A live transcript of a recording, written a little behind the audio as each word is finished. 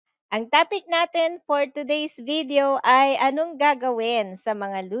Ang topic natin for today's video ay anong gagawin sa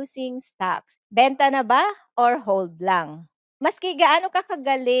mga losing stocks? Benta na ba or hold lang? Maski gaano ka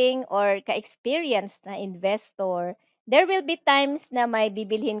kagaling or ka-experienced na investor, there will be times na may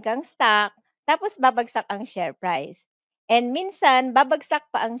bibilhin kang stock tapos babagsak ang share price. And minsan, babagsak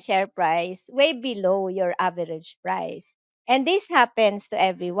pa ang share price way below your average price. And this happens to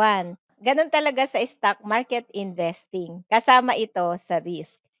everyone. Ganun talaga sa stock market investing. Kasama ito sa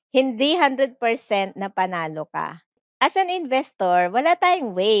risk. Hindi 100% na panalo ka. As an investor, wala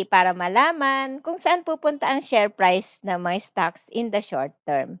tayong way para malaman kung saan pupunta ang share price ng mga stocks in the short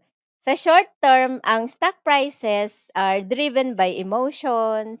term. Sa short term, ang stock prices are driven by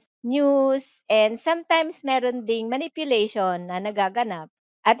emotions, news, and sometimes meron ding manipulation na nagaganap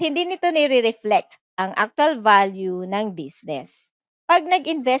at hindi nito nire-reflect ang actual value ng business. Pag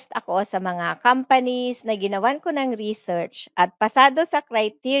nag-invest ako sa mga companies na ginawan ko ng research at pasado sa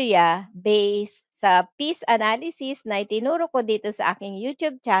criteria based sa piece analysis na itinuro ko dito sa aking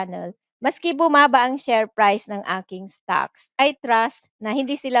YouTube channel, maski bumaba ang share price ng aking stocks, I trust na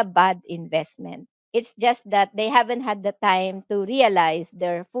hindi sila bad investment. It's just that they haven't had the time to realize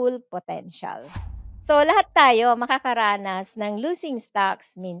their full potential. So lahat tayo makakaranas ng losing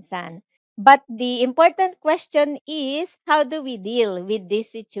stocks minsan. But the important question is, how do we deal with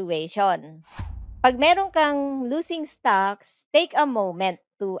this situation? Pag meron kang losing stocks, take a moment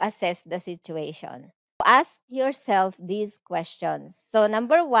to assess the situation. Ask yourself these questions. So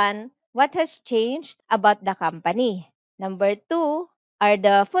number one, what has changed about the company? Number two, are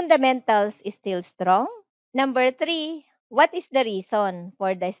the fundamentals still strong? Number three, what is the reason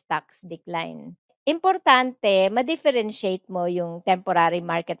for the stock's decline? Importante, ma-differentiate mo yung temporary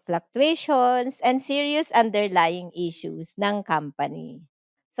market fluctuations and serious underlying issues ng company.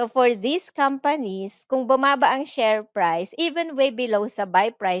 So for these companies, kung bumaba ang share price, even way below sa buy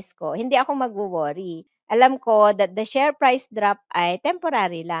price ko, hindi ako magwo-worry. Alam ko that the share price drop ay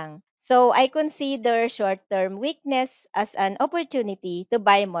temporary lang. So I consider short-term weakness as an opportunity to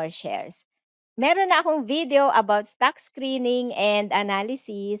buy more shares. Meron na akong video about stock screening and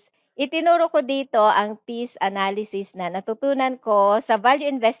analysis. Itinuro ko dito ang piece analysis na natutunan ko sa Value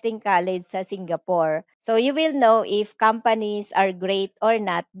Investing College sa Singapore. So you will know if companies are great or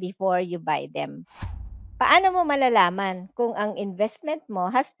not before you buy them. Paano mo malalaman kung ang investment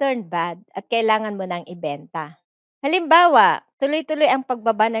mo has turned bad at kailangan mo nang ibenta? Halimbawa, tuloy-tuloy ang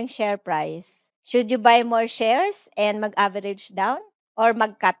pagbaba ng share price. Should you buy more shares and mag-average down or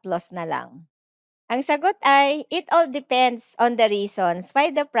mag-cut loss na lang? Ang sagot ay, it all depends on the reasons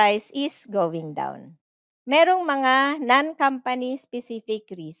why the price is going down. Merong mga non-company specific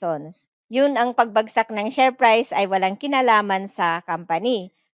reasons. Yun ang pagbagsak ng share price ay walang kinalaman sa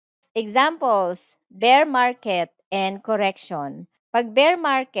company. Examples, bear market and correction. Pag bear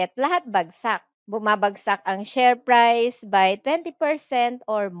market, lahat bagsak. Bumabagsak ang share price by 20%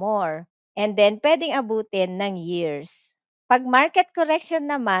 or more. And then, pwedeng abutin ng years. Pag market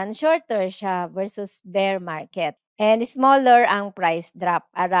correction naman, shorter siya versus bear market. And smaller ang price drop,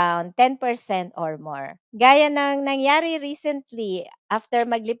 around 10% or more. Gaya ng nangyari recently, after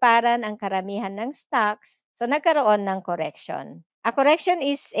magliparan ang karamihan ng stocks, so nagkaroon ng correction. A correction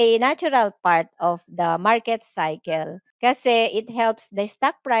is a natural part of the market cycle kasi it helps the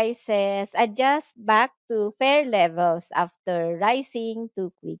stock prices adjust back to fair levels after rising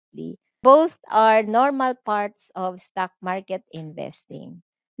too quickly. Both are normal parts of stock market investing.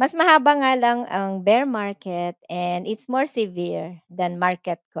 Mas mahaba nga lang ang bear market and it's more severe than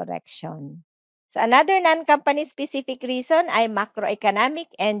market correction. So another non-company specific reason ay macroeconomic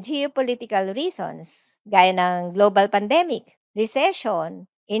and geopolitical reasons gaya ng global pandemic, recession,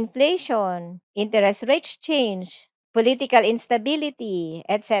 inflation, interest rate change, political instability,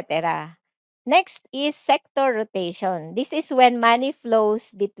 etc. Next is sector rotation. This is when money flows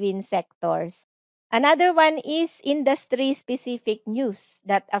between sectors. Another one is industry-specific news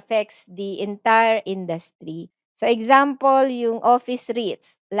that affects the entire industry. So example, yung office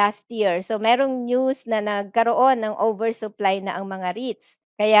REITs last year. So merong news na nagkaroon ng oversupply na ang mga REITs.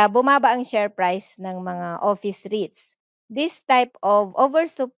 Kaya bumaba ang share price ng mga office REITs. This type of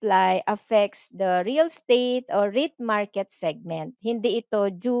oversupply affects the real estate or REIT market segment. Hindi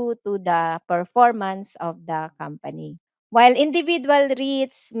ito due to the performance of the company. While individual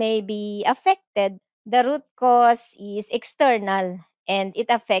REITs may be affected, the root cause is external and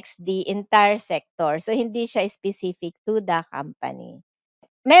it affects the entire sector. So, hindi siya specific to the company.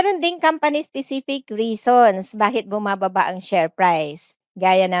 Meron ding company-specific reasons bakit bumababa ang share price,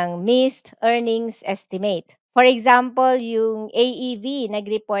 gaya ng missed earnings estimate. For example, yung AEV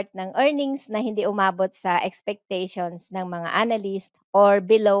nag-report ng earnings na hindi umabot sa expectations ng mga analyst or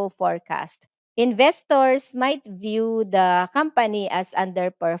below forecast. Investors might view the company as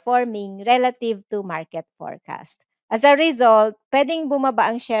underperforming relative to market forecast. As a result, pwedeng bumaba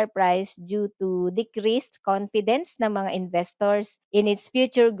ang share price due to decreased confidence ng mga investors in its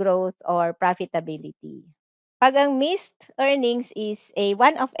future growth or profitability. Pag ang missed earnings is a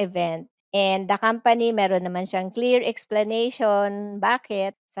one-off event, and the company meron naman siyang clear explanation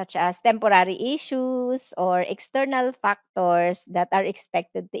bakit, such as temporary issues or external factors that are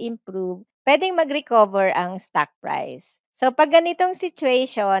expected to improve, pwedeng mag-recover ang stock price. So pag ganitong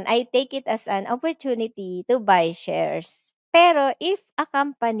situation, I take it as an opportunity to buy shares. Pero if a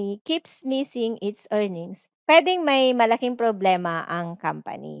company keeps missing its earnings, pwedeng may malaking problema ang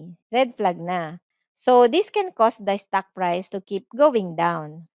company. Red flag na. So this can cause the stock price to keep going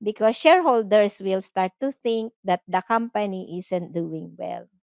down because shareholders will start to think that the company isn't doing well.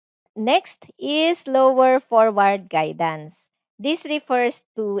 Next is lower forward guidance. This refers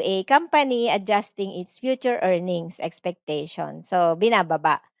to a company adjusting its future earnings expectation. So,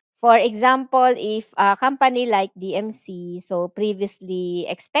 binababa. For example, if a company like DMC, so previously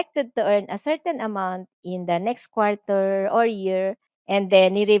expected to earn a certain amount in the next quarter or year, and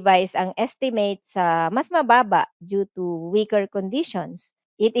then ni-revise ang estimate sa mas mababa due to weaker conditions,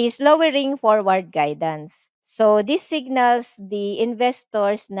 it is lowering forward guidance. So this signals the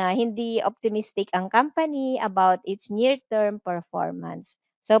investors na hindi optimistic ang company about its near-term performance.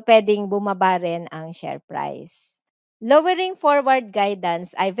 So pwedeng bumaba rin ang share price. Lowering forward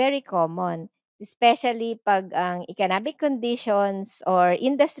guidance ay very common, especially pag ang economic conditions or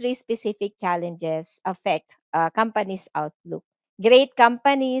industry-specific challenges affect a company's outlook. Great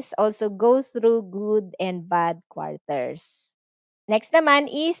companies also go through good and bad quarters. Next naman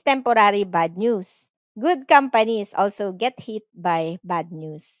is temporary bad news. Good companies also get hit by bad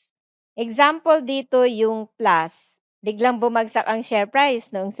news. Example dito yung Plus. Biglang bumagsak ang share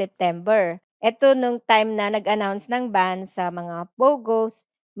price noong September. Ito nung time na nag-announce ng ban sa mga POGOs,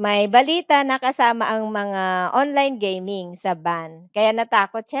 may balita na kasama ang mga online gaming sa ban. Kaya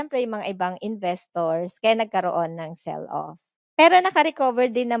natakot syempre yung mga ibang investors kaya nagkaroon ng sell-off. Pero naka-recover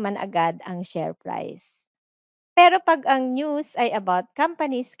din naman agad ang share price. Pero 'pag ang news ay about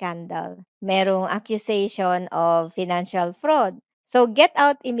company scandal, merong accusation of financial fraud, so get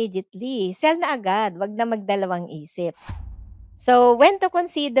out immediately, sell na agad, 'wag na magdalawang isip. So, when to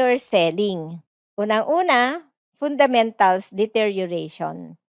consider selling? Unang-una, fundamentals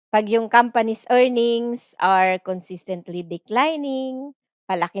deterioration. Pag yung company's earnings are consistently declining,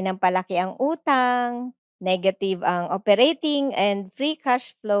 palaki ng palaki ang utang, negative ang operating and free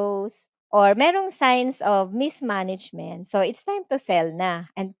cash flows, or merong signs of mismanagement, so it's time to sell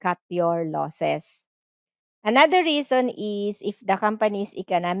na and cut your losses. Another reason is if the company's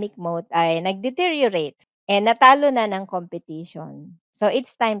economic moat ay nag-deteriorate and natalo na ng competition. So,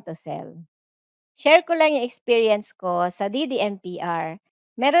 it's time to sell. Share ko lang yung experience ko sa DDMPR.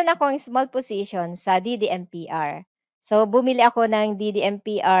 Meron akong small position sa DDMPR. So, bumili ako ng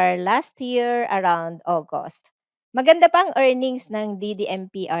DDMPR last year around August. Maganda pa ang earnings ng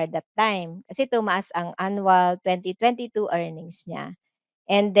DDMPR that time kasi tumaas ang annual 2022 earnings niya.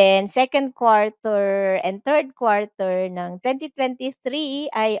 And then second quarter and third quarter ng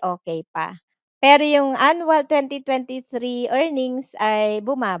 2023 ay okay pa. Pero yung annual 2023 earnings ay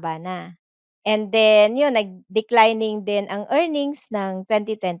bumaba na. And then yun, nag-declining din ang earnings ng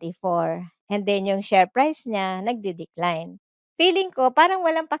 2024. And then yung share price niya nagde-decline. Feeling ko parang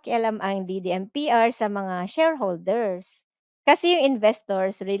walang pakialam ang DDMPR sa mga shareholders. Kasi yung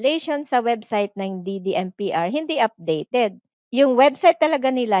investors relation sa website ng DDMPR hindi updated. Yung website talaga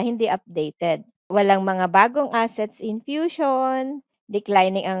nila hindi updated. Walang mga bagong assets infusion,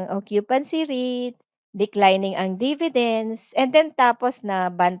 declining ang occupancy rate, declining ang dividends, and then tapos na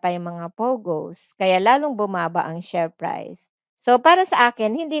ban pa yung mga POGOs, kaya lalong bumaba ang share price. So para sa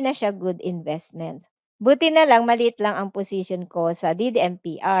akin, hindi na siya good investment. Buti na lang maliit lang ang position ko sa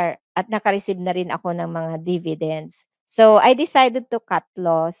DDMPR at naka-receive na rin ako ng mga dividends. So I decided to cut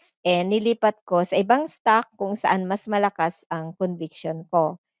loss and nilipat ko sa ibang stock kung saan mas malakas ang conviction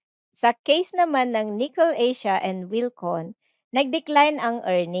ko. Sa case naman ng Nickel Asia and Wilcon, nag-decline ang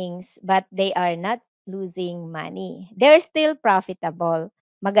earnings but they are not losing money. They're still profitable.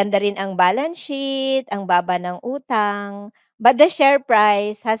 Maganda rin ang balance sheet, ang baba ng utang, but the share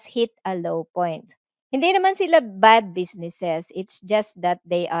price has hit a low point. Hindi naman sila bad businesses. It's just that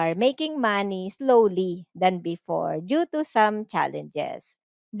they are making money slowly than before due to some challenges.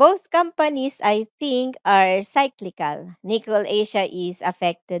 Both companies, I think, are cyclical. Nickel Asia is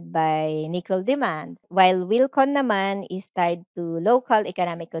affected by nickel demand, while Wilcon naman is tied to local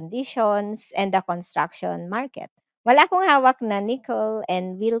economic conditions and the construction market. Wala akong hawak na nickel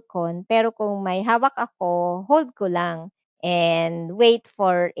and Wilcon, pero kung may hawak ako, hold ko lang and wait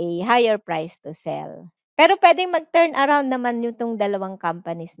for a higher price to sell. Pero puwedeng mag-turn around naman yung dalawang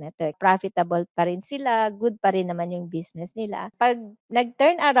companies na 'to, profitable pa rin sila, good pa rin naman yung business nila. 'Pag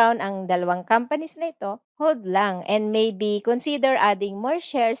nag-turn around ang dalawang companies na ito, hold lang and maybe consider adding more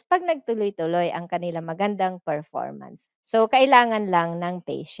shares 'pag nagtuloy-tuloy ang kanilang magandang performance. So, kailangan lang ng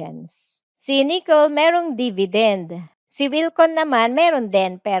patience. Si Nickel merong dividend, si Wilcon naman meron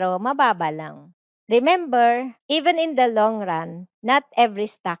din pero mababa lang. Remember, even in the long run, not every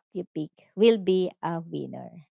stock you pick will be a winner.